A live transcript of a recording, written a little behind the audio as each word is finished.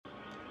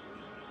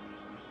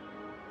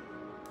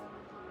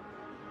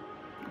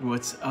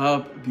What's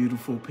up,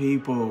 beautiful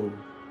people?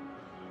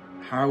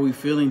 How are we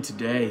feeling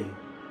today?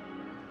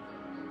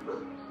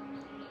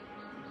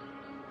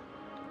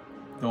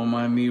 Don't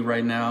mind me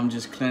right now. I'm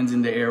just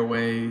cleansing the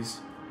airways,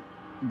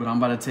 but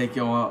I'm about to take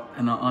y'all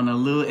on a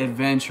little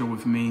adventure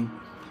with me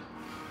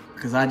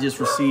because I just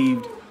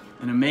received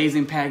an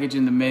amazing package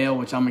in the mail,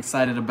 which I'm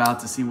excited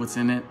about to see what's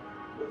in it.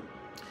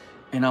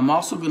 And I'm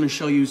also going to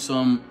show you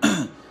some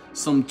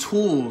some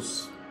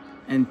tools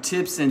and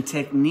tips and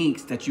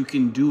techniques that you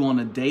can do on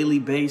a daily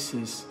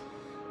basis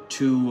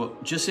to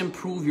just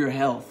improve your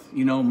health,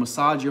 you know,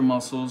 massage your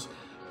muscles.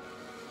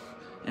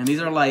 And these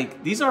are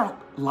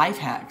life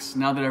hacks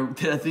now that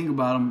I think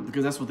about them,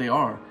 because that's what they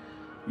are,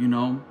 you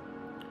know.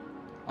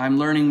 I'm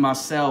learning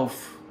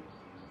myself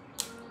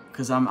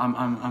because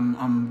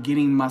I'm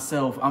getting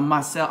myself,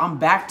 I'm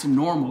back to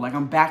normal, like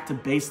I'm back to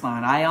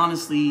baseline.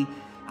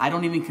 I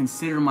don't even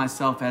consider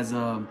myself as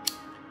a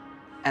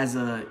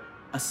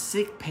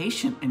sick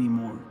patient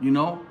anymore, you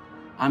know?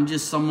 I'm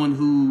just someone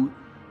who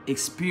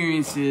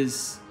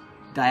experiences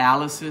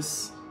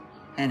dialysis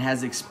and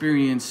has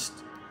experienced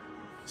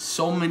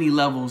so many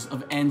levels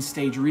of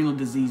end-stage renal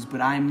disease,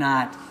 but I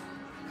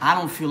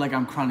don't feel like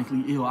I'm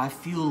chronically ill. I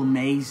feel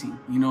amazing,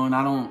 you know, and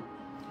I don't,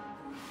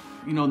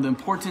 you know, the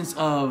importance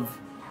of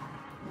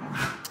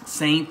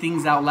saying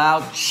things out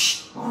loud.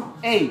 Shh.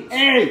 Hey,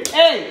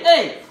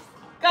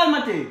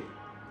 calmate.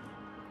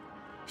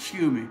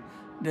 Excuse me.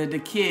 The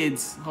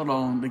kids, hold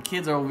on. The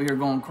kids are over here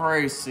going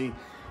crazy.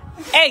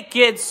 Hey,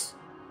 kids.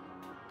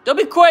 Don't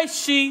be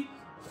crazy.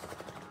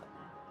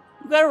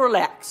 You gotta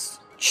relax.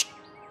 Shh.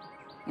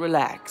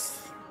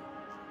 Relax.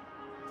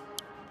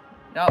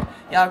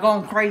 Y'all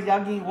going crazy. Y'all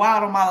getting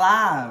wild on my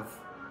live.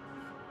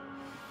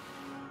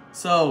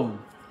 So,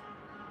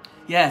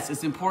 yes,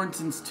 it's important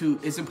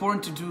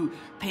to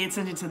pay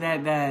attention to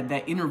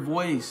that inner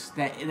voice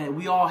that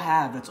we all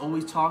have, that's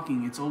always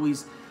talking, it's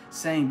always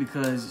saying,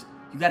 because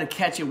you got to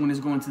catch it when it's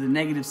going to the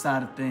negative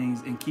side of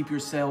things and keep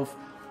yourself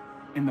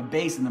in the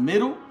base, in the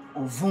middle,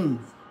 or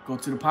boom, go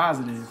to the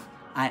positive.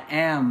 I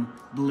am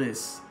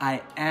bliss.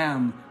 I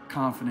am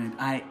confident.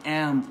 I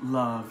am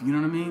love. You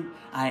know what I mean?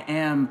 I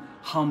am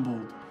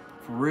humbled.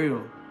 For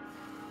real.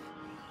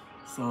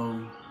 So,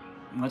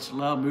 much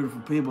love, beautiful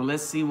people.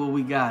 Let's see what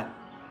we got.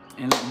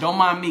 And don't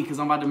mind me, because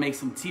I'm about to make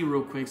some tea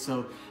real quick.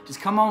 So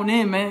just come on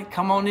in, man.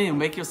 Come on in.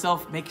 Make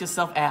yourself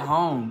at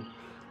home.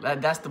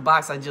 That's the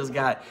box I just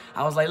got.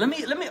 I was like, let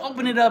me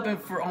open it up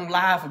on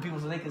live for people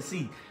so they can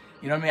see.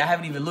 You know what I mean? I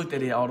haven't even looked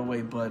at it all the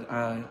way, but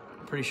I'm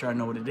pretty sure I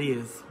know what it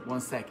is.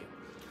 1 second.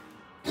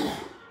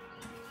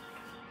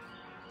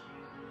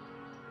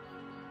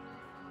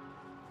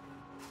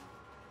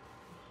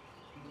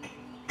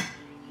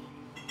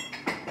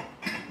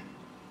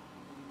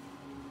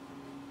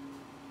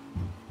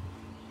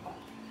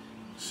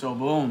 So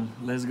boom,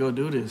 let's go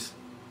do this.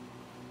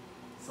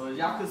 So as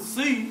y'all can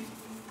see,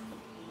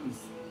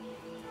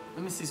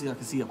 let me see so y'all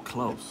can see up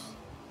close.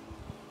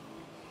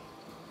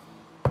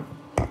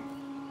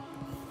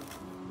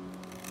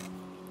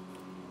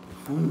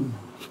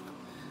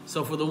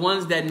 So for the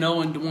ones that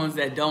know and the ones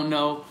that don't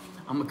know,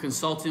 I'm a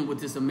consultant with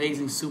this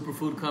amazing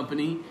superfood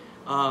company,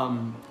 a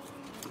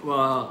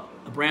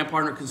brand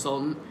partner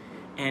consultant.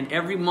 And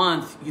every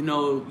month, you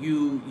know,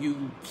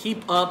 you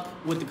keep up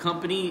with the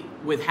company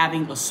with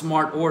having a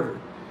smart order.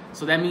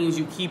 So that means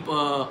you keep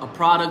a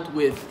product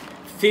with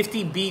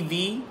 50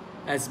 BV,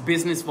 that's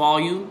business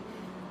volume.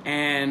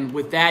 And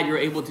with that, you're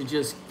able to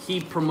just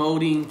keep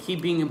promoting,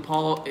 keep being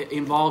involved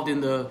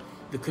in the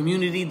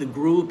community, the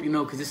group, you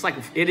know, because it's like,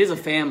 it is a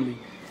family.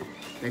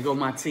 There go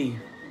my tea.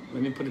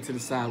 Let me put it to the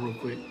side real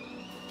quick.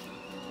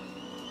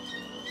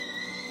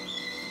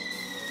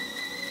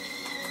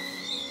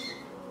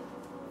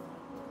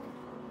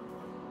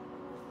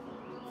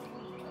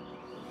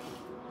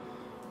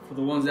 For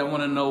the ones that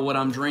want to know what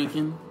I'm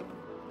drinking,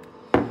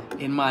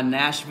 in my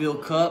Nashville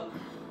cup,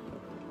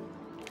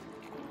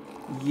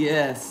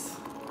 yes,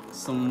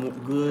 some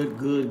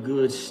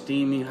good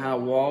steaming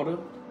hot water.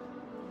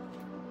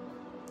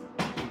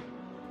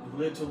 A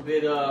little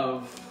bit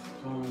of,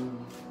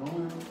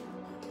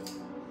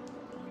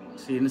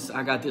 see,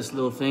 I got this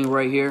little thing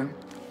right here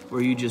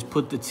where you just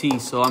put the tea.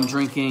 So I'm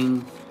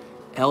drinking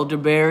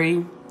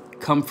elderberry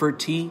comfort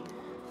tea.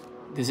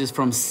 This is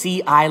from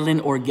Sea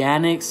Island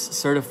Organics,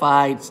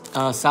 certified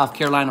South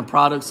Carolina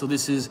product. So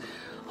this is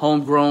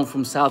homegrown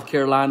from South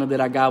Carolina that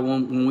I got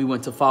when we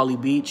went to Folly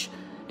Beach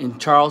in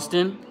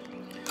Charleston.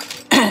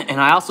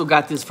 And I also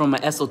got this from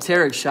an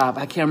esoteric shop.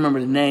 I can't remember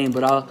the name,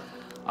 but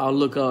I'll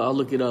look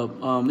it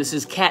up. This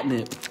is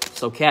catnip.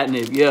 So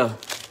catnip, yeah,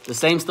 the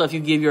same stuff you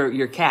give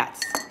your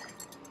cats.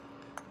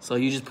 So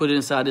you just put it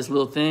inside this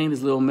little thing,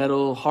 this little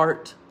metal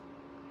heart.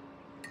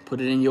 Put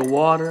it in your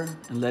water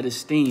and let it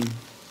steam.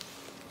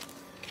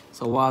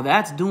 So while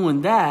that's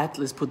doing that,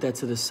 let's put that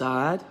to the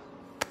side.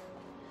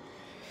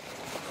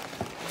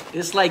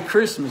 It's like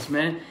Christmas,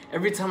 man.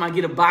 Every time I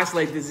get a box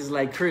like this, it's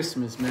like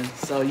Christmas, man.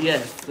 So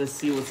yes, let's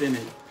see what's in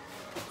it.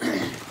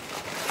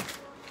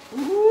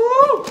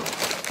 Woo!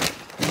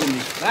 I'm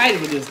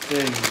excited with this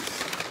thing.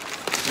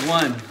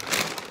 1,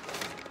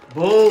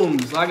 Boom.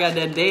 So I got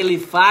that daily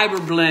fiber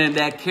blend,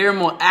 that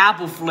caramel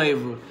apple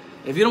flavor.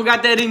 If you don't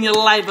got that in your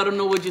life, I don't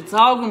know what you're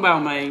talking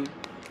about, man.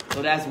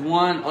 So that's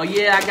one. Oh,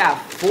 yeah, I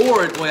got 4.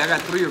 Wait, I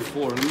got 3 or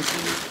 4. Let me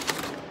see.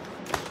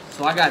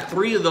 So I got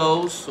 3 of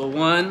those. So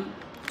 1,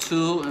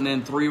 2, and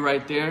then 3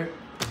 right there.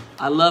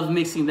 I love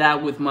mixing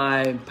that with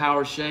my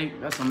power shake.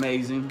 That's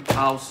amazing.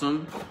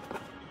 Awesome.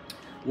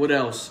 What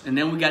else? And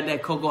then we got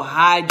that Coco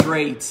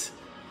Hydrate.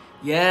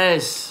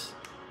 Yes,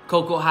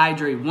 Coco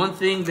Hydrate. One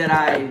thing that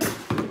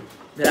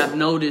I've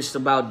noticed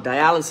about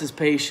dialysis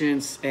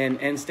patients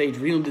and end-stage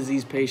renal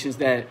disease patients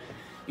that,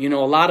 you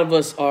know, a lot of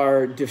us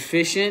are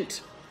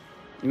deficient.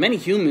 Many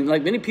humans,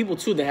 like many people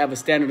too, that have a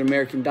standard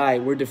American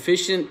diet, we're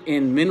deficient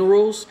in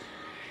minerals,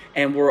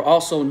 and we're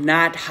also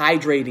not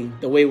hydrating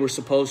the way we're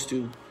supposed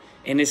to.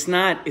 And it's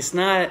not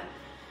that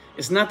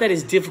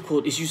it's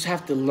difficult. It's you just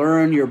have to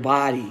learn your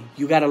body.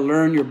 You got to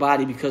learn your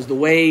body, because the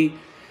way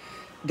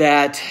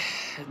that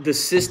the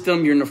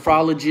system, your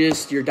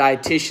nephrologist, your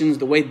dietitians,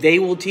 the way they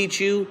will teach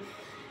you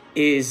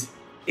is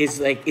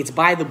like, it's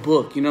by the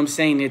book. You know what I'm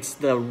saying? It's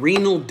the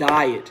renal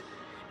diet.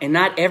 And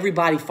not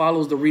everybody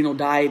follows the renal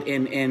diet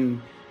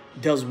and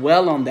does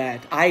well on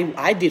that.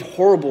 I did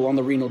horrible on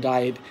the renal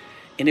diet.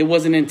 And it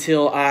wasn't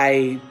until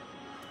I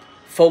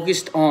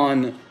focused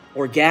on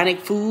organic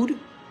food,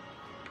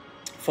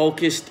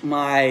 focused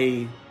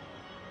my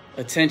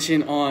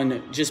attention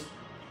on just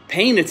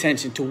paying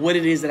attention to what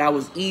it is that I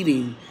was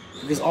eating,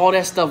 because all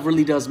that stuff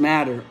really does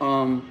matter.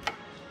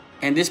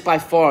 And this by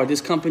far,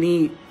 this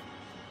company,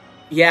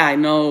 yeah, I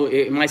know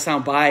it might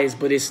sound biased,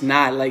 but it's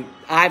not. Like,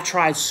 I've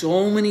tried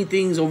so many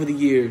things over the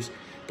years,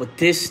 but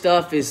this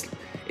stuff it's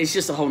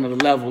just a whole nother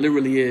level. It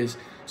really is.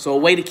 So a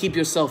way to keep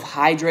yourself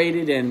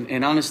hydrated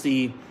and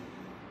honestly,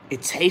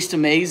 it tastes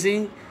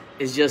amazing,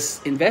 is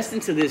just invest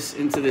into this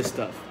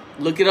stuff.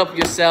 Look it up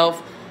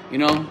yourself. You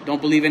know, don't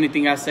believe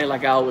anything I say,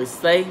 like I always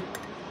say.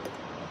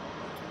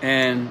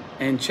 And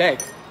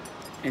check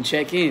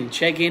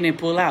in and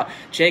pull out,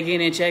 check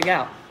in and check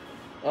out.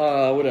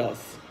 What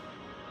else?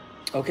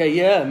 Okay,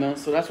 yeah, man.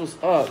 So that's what's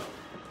up.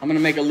 I'm gonna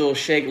make a little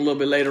shake a little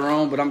bit later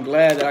on, but I'm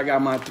glad that I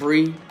got my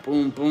 3.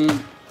 Boom,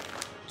 boom,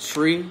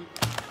 3.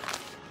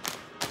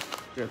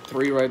 Got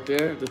 3 right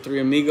there. The 3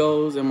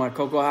 amigos and my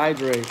Coco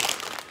Hydrate.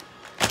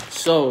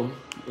 So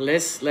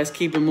let's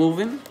keep it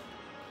moving,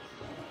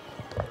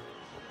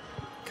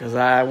 because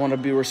I want to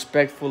be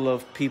respectful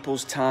of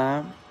people's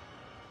time.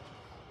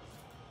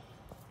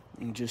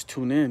 And just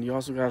tune in. You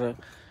also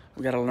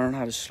we gotta learn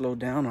how to slow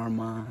down our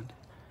mind.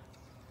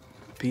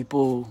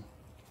 People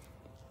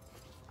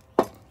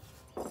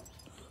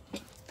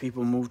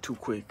move too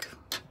quick.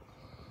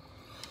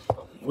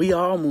 We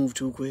all move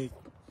too quick.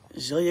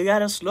 So you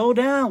gotta slow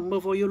down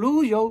before you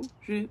lose your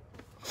shit.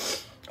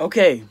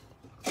 Okay.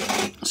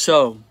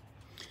 So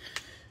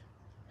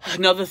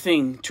another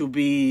thing to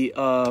be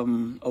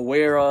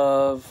aware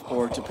of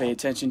or to pay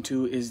attention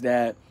to is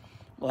that,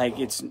 like,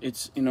 it's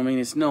you know what I mean,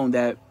 it's known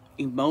that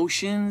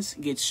emotions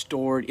get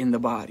stored in the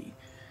body.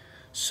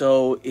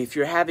 So if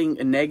you're having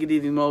a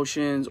negative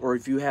emotions, or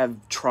if you have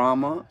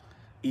trauma,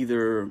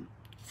 either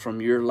from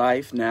your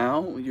life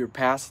now, your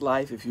past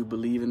life, if you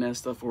believe in that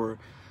stuff, or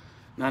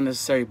not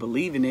necessarily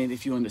believe in it,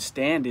 if you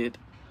understand it,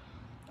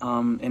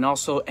 and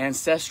also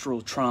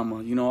ancestral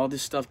trauma, you know, all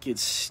this stuff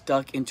gets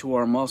stuck into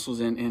our muscles,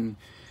 and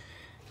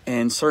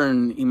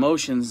certain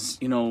emotions,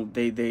 you know,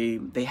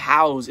 they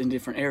house in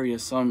different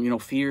areas. Some, you know,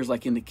 fears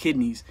like in the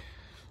kidneys.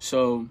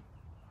 So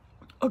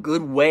a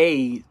good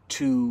way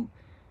to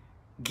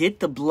get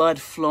the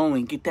blood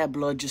flowing, get that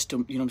blood just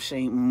to, you know what I'm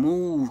saying,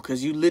 move,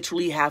 because you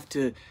literally have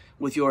to,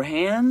 with your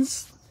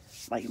hands,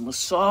 like,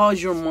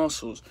 massage your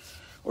muscles,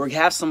 or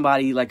have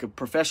somebody like a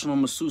professional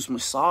masseuse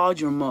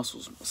massage your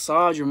muscles,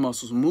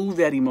 move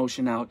that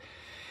emotion out,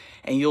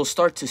 and you'll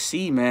start to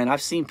see, man,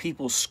 I've seen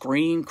people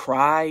scream,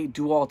 cry,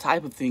 do all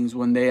type of things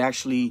when they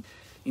actually,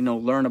 you know,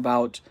 learn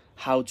about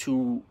how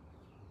to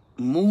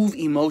move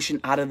emotion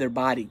out of their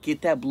body,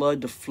 get that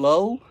blood to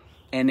flow,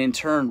 and in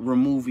turn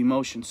remove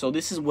emotion. So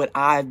this is what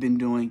I've been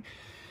doing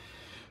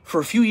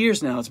for a few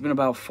years now. It's been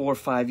about 4 or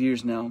 5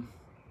 years now.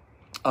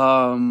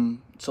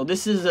 So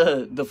this is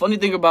the funny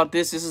thing about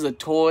this is a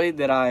toy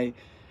that I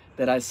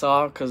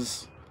saw,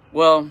 because,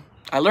 well,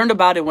 I learned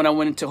about it when I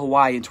went into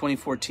Hawaii in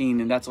 2014,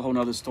 and that's a whole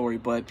nother story.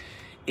 But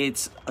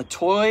it's a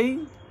toy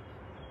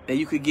that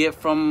you could get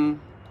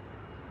from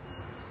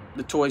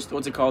the toy store.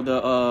 What's it called?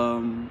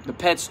 The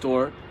pet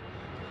store.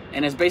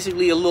 And it's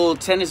basically a little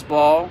tennis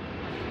ball.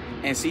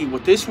 And see,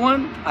 with this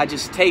one, I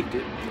just taped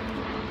it.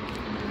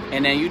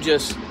 And then you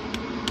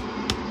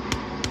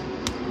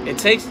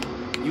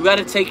got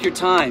to take your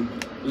time.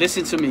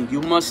 Listen to me.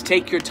 You must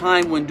take your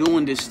time when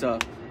doing this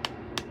stuff.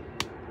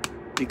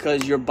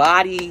 Because your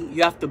body,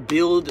 you have to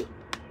build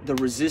the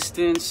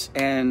resistance,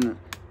 and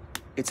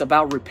it's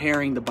about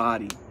repairing the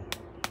body.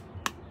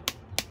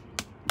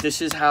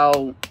 This is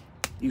how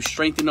you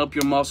strengthen up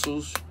your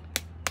muscles.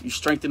 You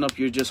strengthen up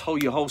your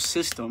whole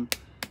system.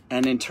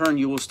 And in turn,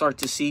 you will start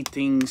to see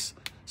things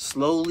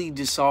slowly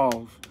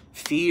dissolve.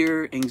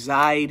 Fear,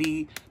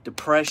 anxiety,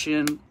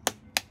 depression.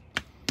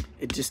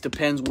 It just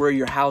depends where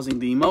you're housing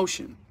the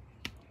emotion.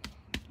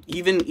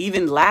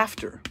 Even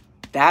laughter,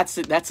 that's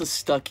a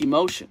stuck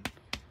emotion.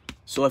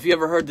 So if you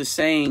ever heard the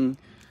saying,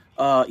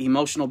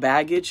 emotional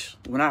baggage,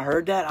 when I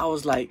heard that, I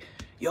was like,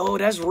 yo,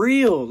 that's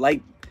real.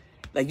 Like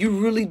you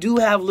really do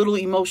have little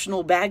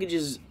emotional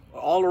baggages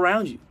all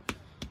around you.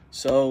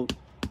 So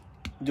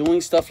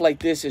doing stuff like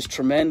this is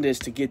tremendous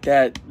to get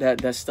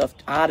that stuff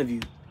out of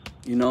you,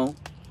 you know,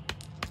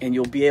 and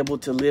you'll be able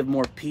to live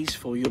more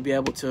peaceful. You'll be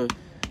able to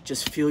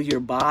just feel your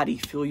body,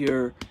 feel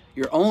your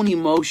own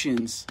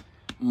emotions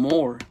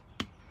more.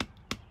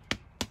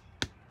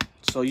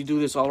 So you do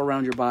this all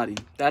around your body.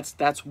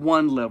 That's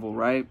one level,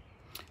 right?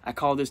 I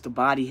call this the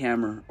body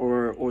hammer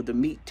or the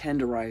meat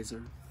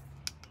tenderizer.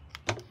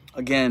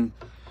 Again,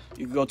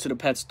 you can go to the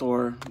pet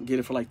store, get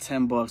it for like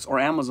 $10 or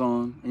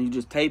Amazon, and you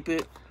just tape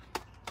it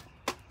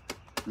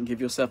and give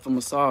yourself a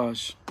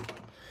massage.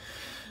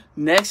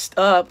 Next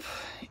up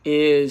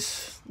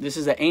this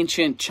is an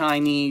ancient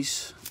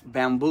Chinese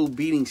bamboo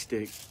beating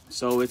stick.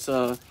 So it's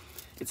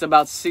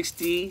about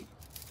 60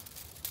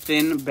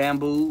 thin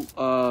bamboo,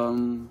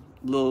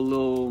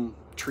 little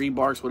tree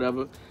barks,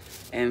 whatever,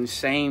 and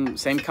same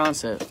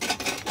concept.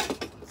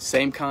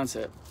 Same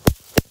concept.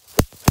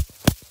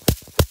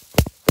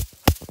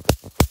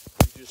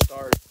 You just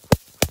start.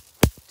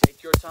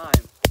 Take your time.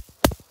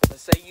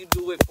 Let's say you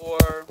do it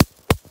for,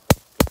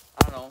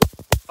 I don't know,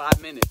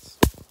 5 minutes.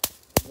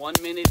 1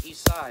 minute each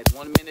side.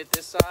 1 minute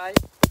this side.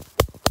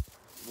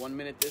 1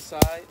 minute this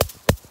side.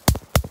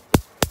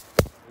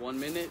 1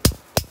 minute.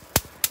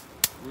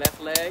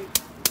 Left leg.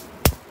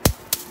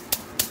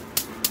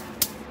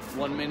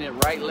 1 minute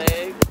right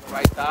leg,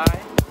 right thigh.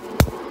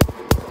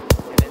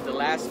 And then the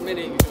last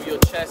minute you do your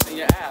chest and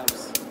your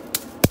abs.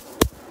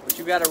 But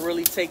you gotta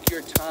really take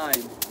your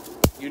time.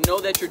 You know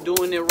that you're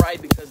doing it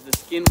right because the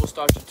skin will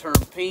start to turn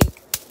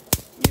pink,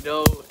 you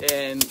know,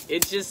 and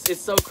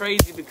it's so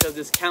crazy because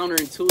it's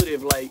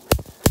counterintuitive, like,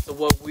 to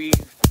what we've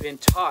been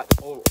taught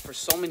for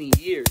so many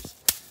years.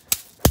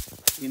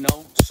 You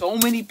know, so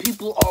many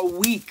people are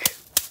weak.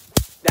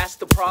 That's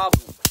the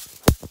problem.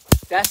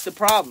 That's the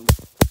problem.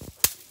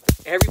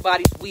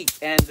 Everybody's weak,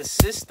 and the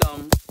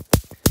system,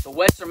 the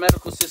Western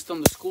medical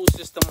system, the school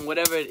system,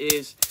 whatever it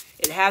is,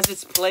 it has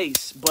its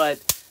place,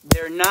 but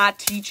they're not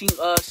teaching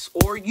us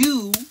or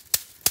you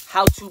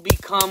how to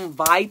become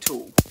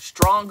vital,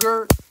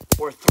 stronger,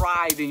 or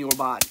thrive in your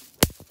body.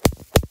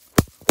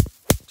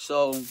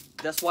 So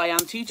that's why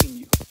I'm teaching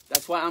you.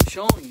 That's why I'm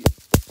showing you.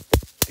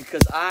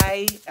 Because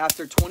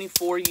after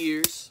 24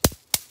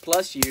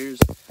 plus years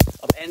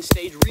of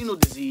end-stage renal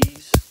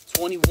disease,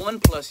 21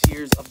 plus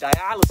years of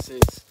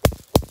dialysis,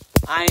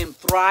 I am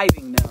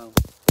thriving now.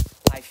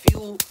 I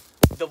feel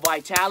the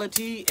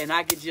vitality, and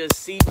I could just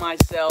see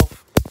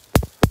myself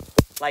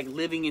like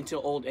living into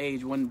old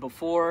age. When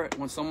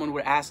someone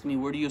would ask me,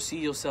 where do you see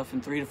yourself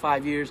in 3 to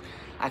 5 years?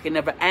 I could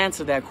never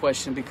answer that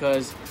question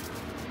because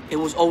it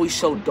was always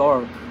so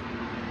dark.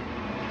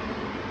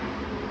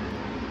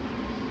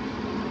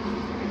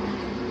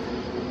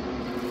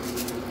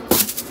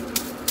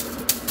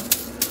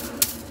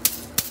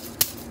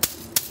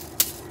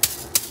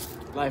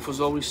 Life was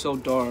always so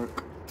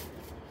dark.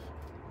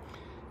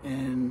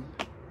 And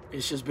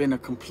it's just been a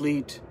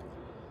complete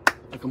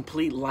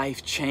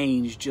life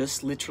change,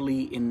 just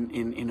literally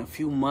in a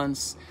few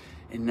months.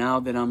 And now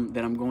that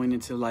I'm going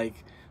into like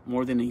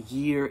more than a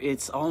year,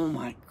 it's, oh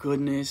my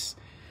goodness,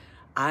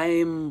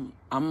 I'm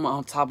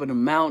on top of the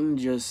mountain,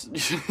 just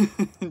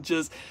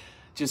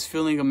just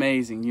feeling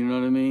amazing. You know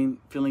what I mean?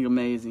 Feeling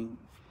amazing.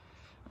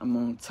 I'm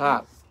on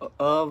top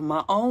of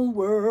my own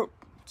world.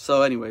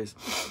 So anyways,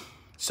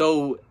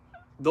 so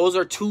those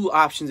are two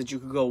options that you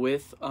could go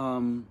with.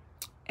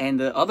 And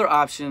the other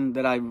option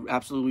that I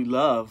absolutely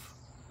love,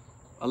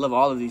 I love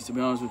all of these, to be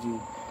honest with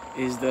you,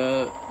 is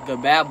the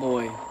bad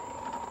boy.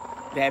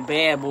 That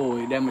bad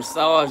boy, that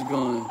massage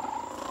gun.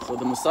 So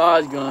the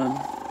massage gun,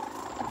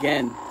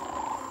 again,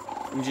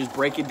 you just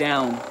break it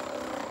down.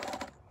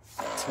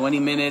 20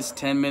 minutes,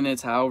 10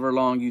 minutes, however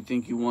long you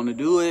think you want to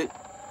do it.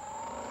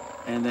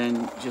 And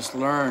then just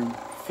learn,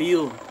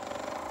 feel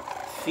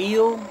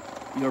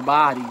your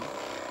body.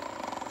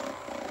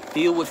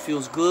 Feel what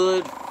feels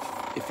good.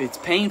 If it's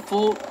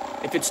painful,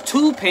 if it's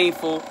too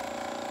painful,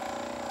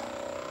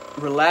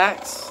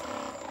 relax,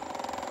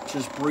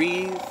 just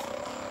breathe,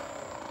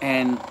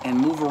 and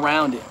move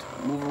around it.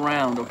 Move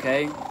around,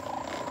 okay?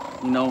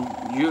 You know,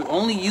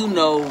 only you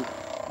know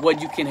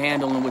what you can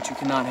handle and what you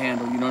cannot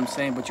handle, you know what I'm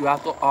saying? But you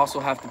also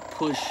have to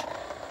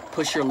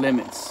push your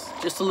limits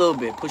just a little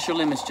bit. Push your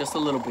limits just a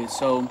little bit.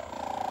 So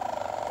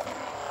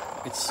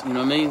it's, you know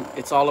what I mean?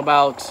 It's all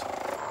about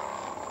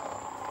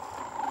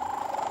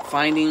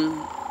finding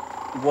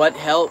what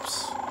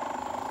helps.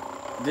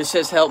 This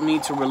has helped me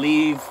to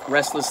relieve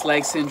restless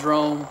leg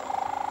syndrome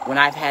when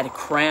I've had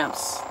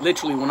cramps.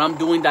 Literally, when I'm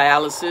doing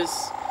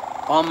dialysis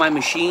on my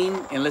machine,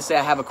 and let's say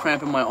I have a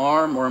cramp in my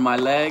arm or in my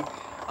leg,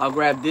 I'll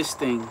grab this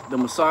thing, the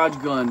massage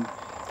gun,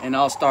 and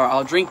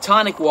I'll drink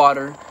tonic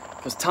water,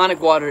 because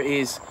tonic water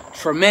is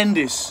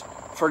tremendous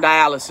for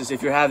dialysis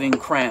if you're having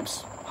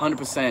cramps,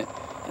 100%.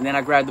 And then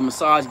I grab the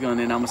massage gun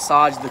and I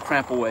massage the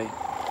cramp away.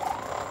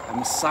 I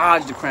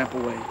massage the cramp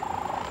away.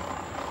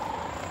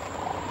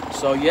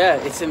 So yeah,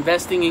 it's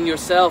investing in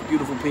yourself,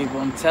 beautiful people.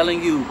 I'm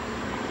telling you,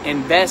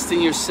 invest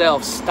in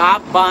yourself.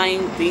 Stop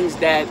buying things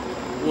that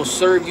will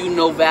serve you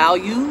no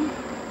value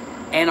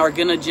and are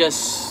gonna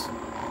just, you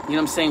know what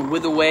I'm saying,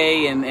 wither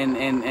away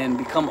and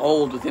become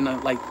old within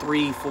like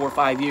 3, 4,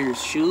 5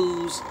 years.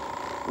 Shoes,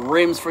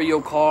 rims for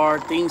your car,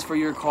 things for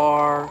your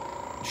car,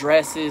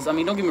 dresses. I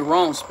mean, don't get me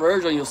wrong,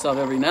 splurge on yourself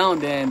every now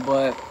and then,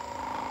 but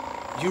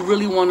you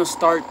really want to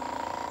start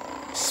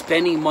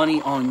spending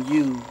money on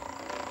you,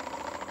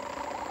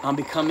 on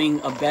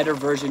becoming a better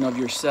version of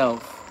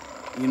yourself,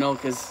 you know,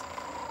 because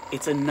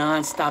it's a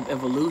non-stop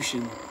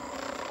evolution,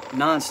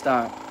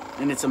 non-stop.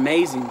 And it's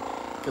amazing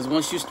because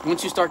once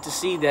you start to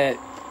see that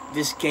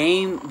this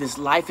game, this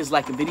life is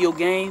like a video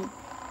game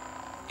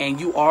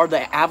and you are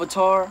the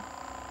avatar,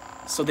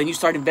 so then you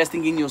start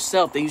investing in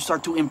yourself. Then you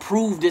start to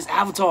improve this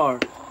avatar.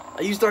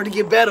 Like you start to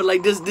get better.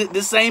 Like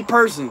this same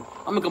person.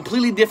 I'm a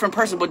completely different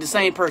person, but the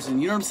same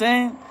person. You know what I'm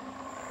saying?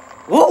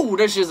 Whoa,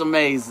 this shit's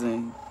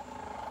amazing.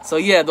 So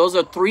yeah, those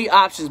are 3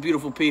 options,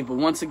 beautiful people.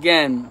 Once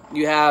again,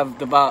 you have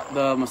the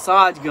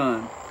massage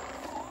gun,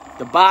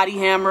 the body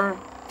hammer,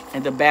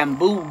 and the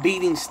bamboo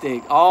beating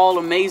stick. All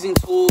amazing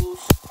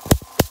tools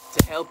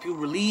to help you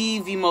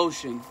relieve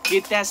emotion.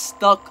 Get that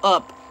stuck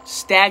up,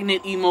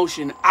 stagnant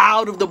emotion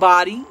out of the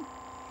body.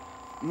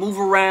 Move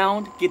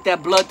around, get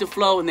that blood to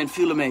flow, and then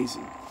feel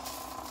amazing.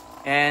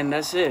 And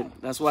that's it.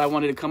 That's what I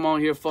wanted to come on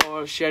here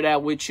for. Share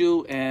that with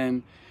you.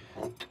 And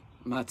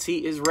my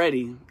tea is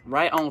ready.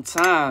 Right on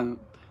time.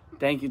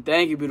 Thank you,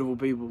 beautiful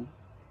people.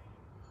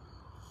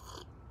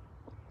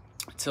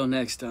 Till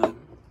next time.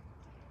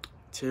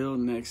 Till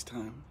next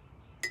time.